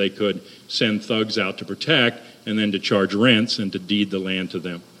land as they could, send thugs out to protect, and then to charge rents and to deed the land to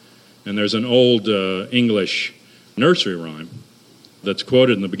them. And there's an old English nursery rhyme that's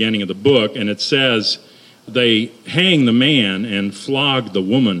quoted in the beginning of the book, and it says, "They hang the man and flog the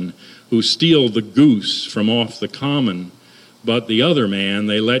woman who steal the goose from off the common, but the other man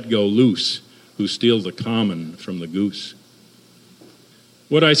they let go loose who steal the common from the goose."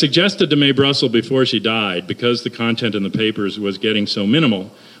 What I suggested to Mae Brussell before she died, because the content in the papers was getting so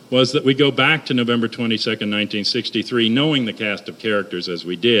minimal, was that we go back to November 22nd, 1963, knowing the cast of characters as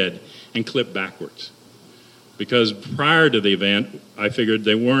we did, and clip backwards. Because prior to the event, I figured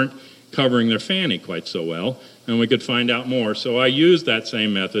they weren't covering their fanny quite so well, and we could find out more. So I used that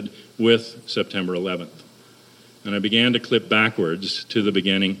same method with September 11th. And I began to clip backwards to the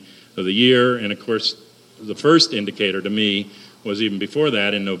beginning of the year, and of course, the first indicator to me was even before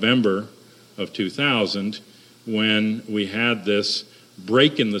that, in November of 2000, when we had this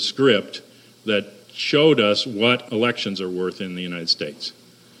break in the script that showed us what elections are worth in the United States.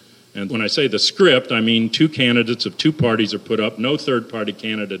 And when I say the script, I mean 2 candidates of 2 parties are put up, no third-party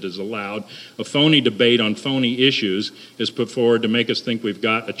candidate is allowed, a phony debate on phony issues is put forward to make us think we've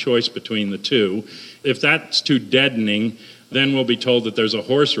got a choice between the two. If that's too deadening, then we'll be told that there's a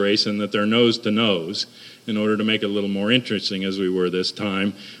horse race and that they're nose to nose in order to make it a little more interesting as we were this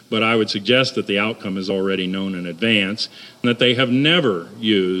time. But I would suggest that the outcome is already known in advance and that they have never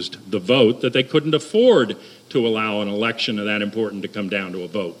used the vote, that they couldn't afford to allow an election that important to come down to a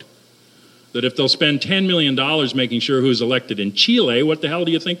vote. That if they'll spend $10 million making sure who's elected in Chile, what the hell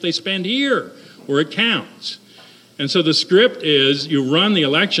do you think they spend here, where it counts? And so the script is you run the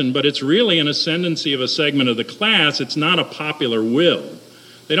election, but it's really an ascendancy of a segment of the class. It's not a popular will.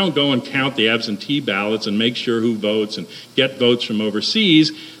 They don't go and count the absentee ballots and make sure who votes and get votes from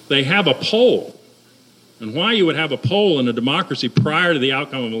overseas. They have a poll. And why you would have a poll in a democracy prior to the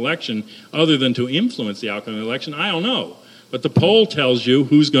outcome of an election, other than to influence the outcome of the election, I don't know. But the poll tells you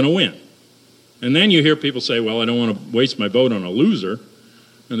who's going to win. And then you hear people say, well, I don't want to waste my vote on a loser.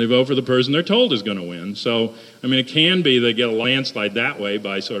 And they vote for the person they're told is going to win. So, I mean, it can be they get a landslide that way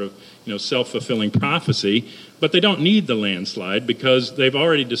by sort of, self-fulfilling prophecy. But they don't need the landslide because they've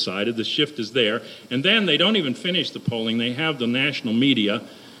already decided the shift is there. And then they don't even finish the polling. They have the national media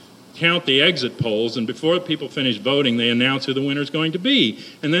count the exit polls. And before people finish voting, they announce who the winner is going to be.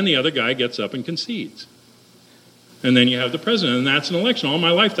 And then the other guy gets up and concedes. And then you have the president. And that's an election. All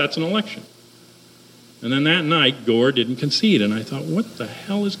my life, that's an election. And then that night, Gore didn't concede. And I thought, what the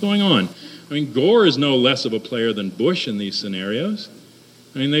hell is going on? I mean, Gore is no less of a player than Bush in these scenarios.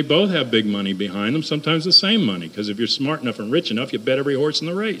 I mean, they both have big money behind them, sometimes the same money, because if you're smart enough and rich enough, you bet every horse in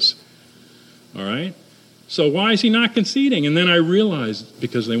the race. All right? So why is he not conceding? And then I realized,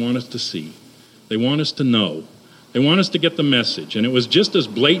 because they want us to see. They want us to know. They want us to get the message. And it was just as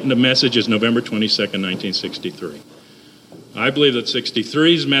blatant a message as November 22nd, 1963. I believe that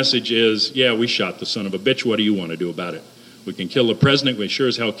 63's message is, yeah, we shot the son of a bitch. What do you want to do about it? We can kill the president. We sure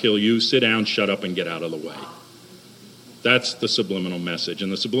as hell kill you. Sit down, shut up, and get out of the way. That's the subliminal message.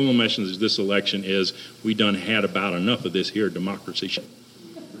 And the subliminal message of this election is, we done had about enough of this here democracy shit.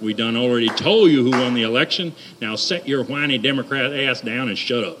 We done already told you who won the election. Now set your whiny Democrat ass down and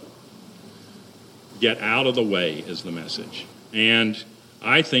shut up. Get out of the way is the message. And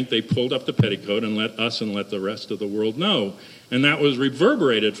I think they pulled up the petticoat and let us and let the rest of the world know. And that was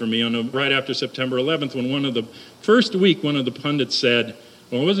reverberated for me right after September 11th, when one of the pundits said,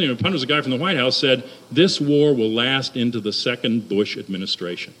 well, it wasn't even a pundit, it was a guy from the White House, said, this war will last into the second Bush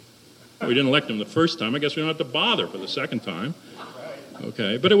administration. We didn't elect him the first time. I guess we don't have to bother for the second time.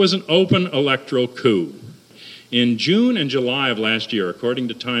 Okay, but it was an open electoral coup. In June and July of last year, according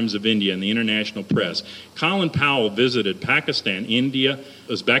to Times of India and the international press, Colin Powell visited Pakistan, India,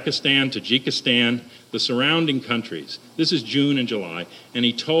 Uzbekistan, Tajikistan, the surrounding countries. This is June and July, and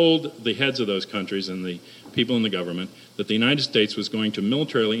he told the heads of those countries and the people in the government that the United States was going to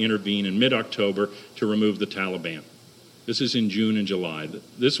militarily intervene in mid-October to remove the Taliban. This is in June and July.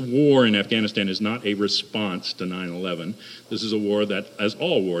 This war in Afghanistan is not a response to 9/11. This is a war that, as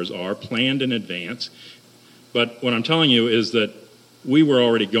all wars are, planned in advance. But what I'm telling you is that we were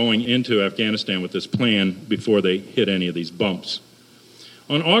already going into Afghanistan with this plan before they hit any of these bumps.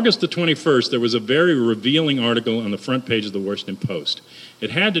 On August the 21st, there was a very revealing article on the front page of the Washington Post.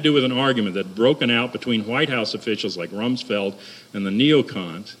 It had to do with an argument that had broken out between White House officials like Rumsfeld and the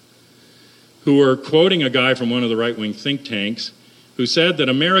neocons, who were quoting a guy from one of the right-wing think tanks who said that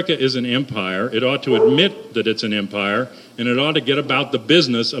America is an empire, it ought to admit that it's an empire, and it ought to get about the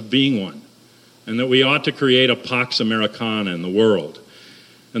business of being one, and that we ought to create a Pax Americana in the world.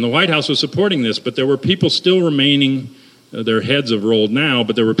 And the White House was supporting this, but there were people still remaining, their heads have rolled now,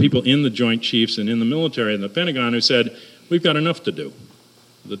 but there were people in the Joint Chiefs and in the military and the Pentagon who said, we've got enough to do,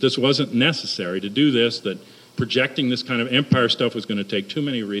 that this wasn't necessary to do this, that projecting this kind of empire stuff was going to take too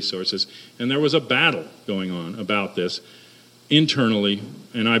many resources. And there was a battle going on about this internally,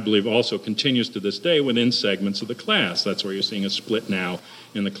 and I believe also continues to this day within segments of the class. That's where you're seeing a split now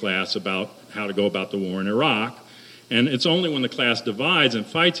in the class about how to go about the war in Iraq. And it's only when the class divides and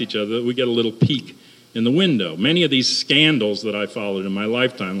fights each other that we get a little peek in the window. Many of these scandals that I followed in my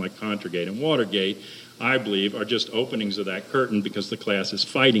lifetime, like Contragate and Watergate, I believe, are just openings of that curtain because the class is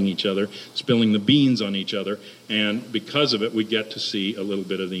fighting each other, spilling the beans on each other, and because of it, we get to see a little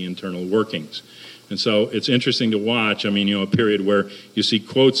bit of the internal workings. And so it's interesting to watch, a period where you see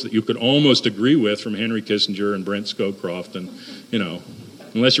quotes that you could almost agree with from Henry Kissinger and Brent Scowcroft, and,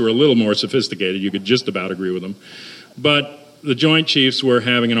 unless you were a little more sophisticated, you could just about agree with them. But the Joint Chiefs were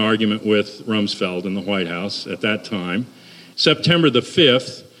having an argument with Rumsfeld in the White House at that time. September the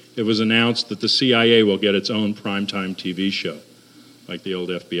 5th, it was announced that the CIA will get its own primetime TV show, like the old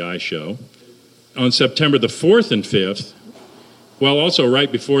FBI show. On September the 4th and 5th, well, also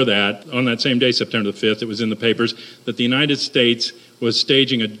right before that, on that same day, September the 5th, it was in the papers that the United States was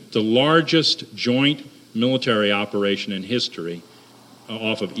staging the largest joint military operation in history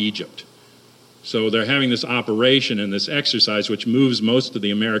off of Egypt. So they're having this operation and this exercise which moves most of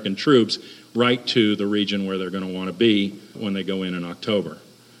the American troops right to the region where they're going to want to be when they go in October.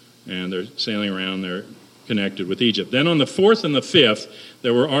 And they're sailing around, they're connected with Egypt. Then on the 4th and the 5th,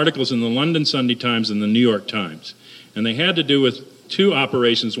 there were articles in the London Sunday Times and the New York Times. And they had to do with two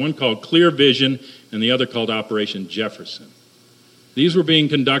operations, one called Clear Vision and the other called Operation Jefferson. These were being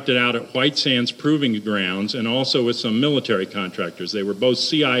conducted out at White Sands Proving Grounds and also with some military contractors. They were both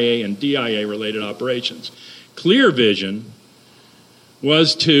CIA and DIA-related operations. Clear Vision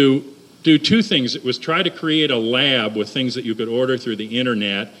was to do two things. It was try to create a lab with things that you could order through the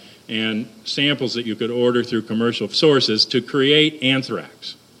internet and samples that you could order through commercial sources to create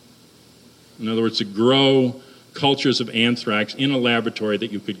anthrax. In other words, to grow cultures of anthrax in a laboratory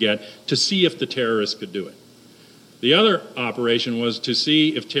that you could get to see if the terrorists could do it. The other operation was to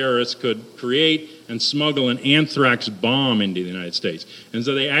see if terrorists could create and smuggle an anthrax bomb into the United States. And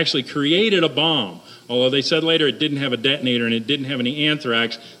so they actually created a bomb, although they said later it didn't have a detonator and it didn't have any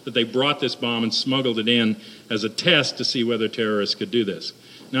anthrax, that they brought this bomb and smuggled it in as a test to see whether terrorists could do this.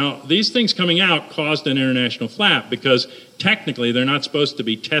 Now, these things coming out caused an international flap because technically they're not supposed to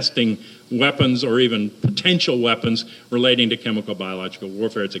be testing weapons or even potential weapons relating to chemical biological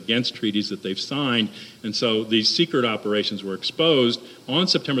warfare. It's against treaties that they've signed. And so these secret operations were exposed on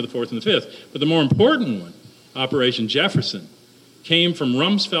September the 4th and the 5th. But the more important one, Operation Jefferson, came from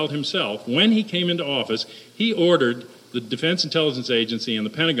Rumsfeld himself. When he came into office, he ordered the Defense Intelligence Agency and the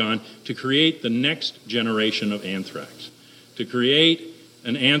Pentagon to create the next generation of anthrax, to create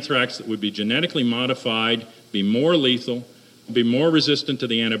an anthrax that would be genetically modified, be more lethal, be more resistant to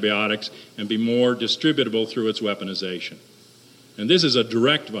the antibiotics, and be more distributable through its weaponization. And this is a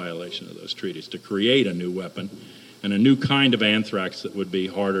direct violation of those treaties, to create a new weapon. and a new kind of anthrax that would be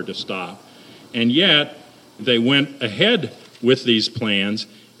harder to stop. And yet, they went ahead with these plans,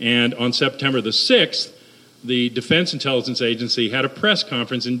 and on September the 6th, the Defense Intelligence Agency had a press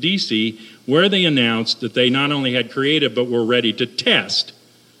conference in D.C. where they announced that they not only had created but were ready to test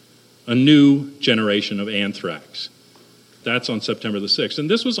a new generation of anthrax. That's on September the 6th. And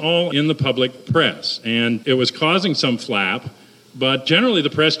this was all in the public press, and it was causing some flap, but generally the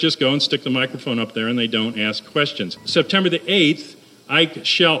press just go and stick the microphone up there and they don't ask questions. September the 8th, Ike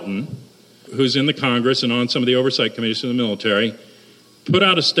Shelton, who's in the Congress and on some of the oversight committees of the military, put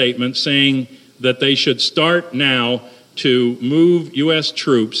out a statement saying that they should start now to move U.S.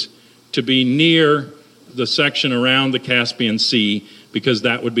 troops to be near the section around the Caspian Sea because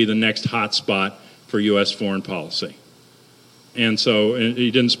that would be the next hot spot for U.S. foreign policy. And so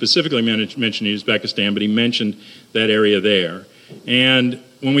he didn't specifically mention Uzbekistan, but he mentioned that area there. And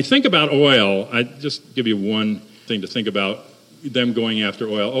when we think about oil, I just give you one thing to think about them going after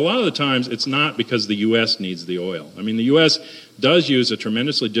oil. A lot of the times it's not because the U.S. needs the oil. I mean, the U.S. does use a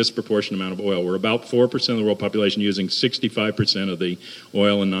tremendously disproportionate amount of oil. We're about 4% of the world population using 65% of the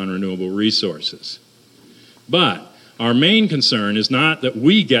oil and non-renewable resources. But our main concern is not that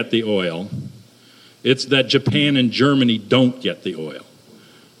we get the oil, it's that Japan and Germany don't get the oil.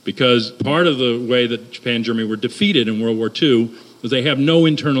 Because part of the way that Japan and Germany were defeated in World War II was they have no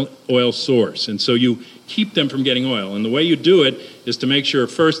internal oil source. And so you keep them from getting oil. And the way you do it is to make sure,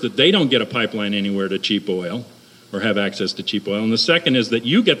 first, that they don't get a pipeline anywhere to cheap oil or have access to cheap oil. And the second is that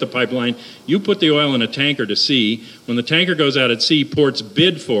you get the pipeline, you put the oil in a tanker to sea. When the tanker goes out at sea, ports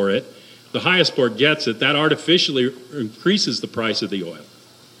bid for it. The highest port gets it. That artificially increases the price of the oil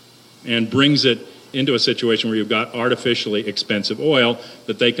and brings it into a situation where you've got artificially expensive oil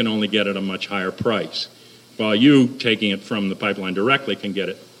that they can only get at a much higher price, while you, taking it from the pipeline directly, can get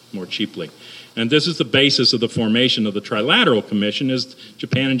it more cheaply. And this is the basis of the formation of the Trilateral Commission, is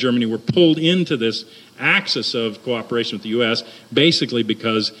Japan and Germany were pulled into this axis of cooperation with the U.S. basically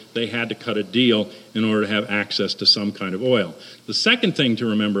because they had to cut a deal in order to have access to some kind of oil. The second thing to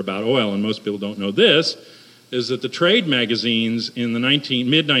remember about oil, and most people don't know this, is that the trade magazines in the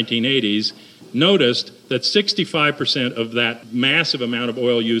mid-1980s noticed that 65% of that massive amount of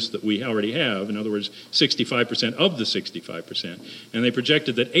oil use that we already have, in other words, 65% of the 65%, and they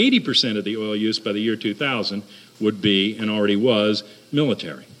projected that 80% of the oil use by the year 2000 would be, and already was,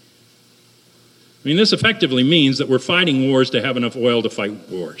 military. I mean, this effectively means that we're fighting wars to have enough oil to fight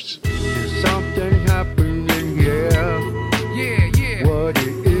wars. There's something happening here. Yeah. What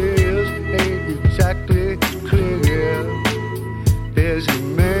it is ain't exactly clear. There's a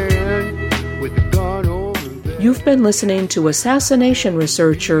man with a gun over there. You've been listening to assassination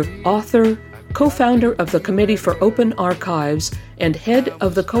researcher, author, co-founder of the Committee for Open Archives, and head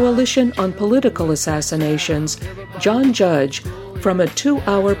of the Coalition on Political Assassinations, John Judge, from a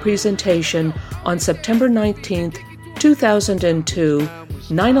 2-hour presentation on September 19, 2002,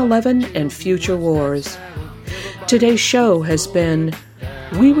 9/11 and Future Wars. Today's show has been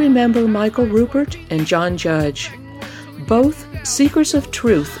We Remember Michael Ruppert and John Judge, both seekers of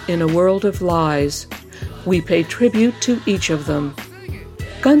truth in a world of lies. We pay tribute to each of them.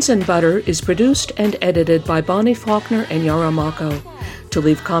 Guns and Butter is produced and edited by Bonnie Faulkner and Yaramako. To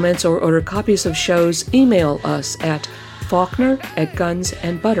leave comments or order copies of shows, email us at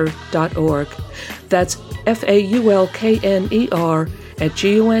faulkner@gunsandbutter.org. That's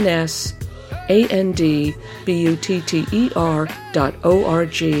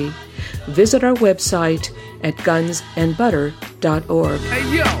FAULKNER@GUNSANDBUTTER.org. Visit our website at gunsandbutter.org.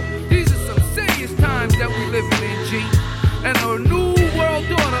 Hey yo, these are some serious times that we living in, G. And a new world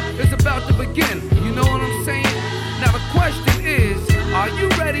order is about to begin. You know what I'm saying? Now the question is, are you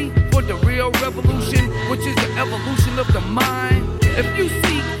ready for the real revolution, which is the evolution of the mind? If you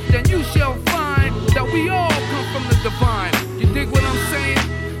seek, then you shall find that we all come from the divine. You dig what I'm saying?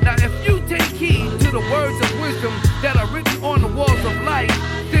 Now if you take heed to the words of wisdom that are written on the walls of life,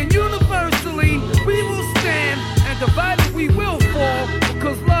 then universally we will stand, and divided we will fall,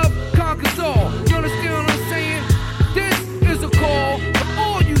 because love conquers all. You understand what I'm saying? This is a call for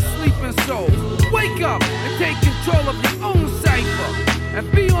all you sleeping souls. Wake up and take control of your own cipher,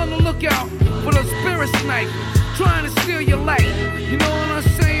 and be on the lookout for the spirit snipers trying to steal your light. You know what I'm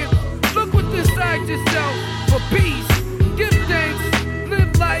saying? Look within inside yourself for peace.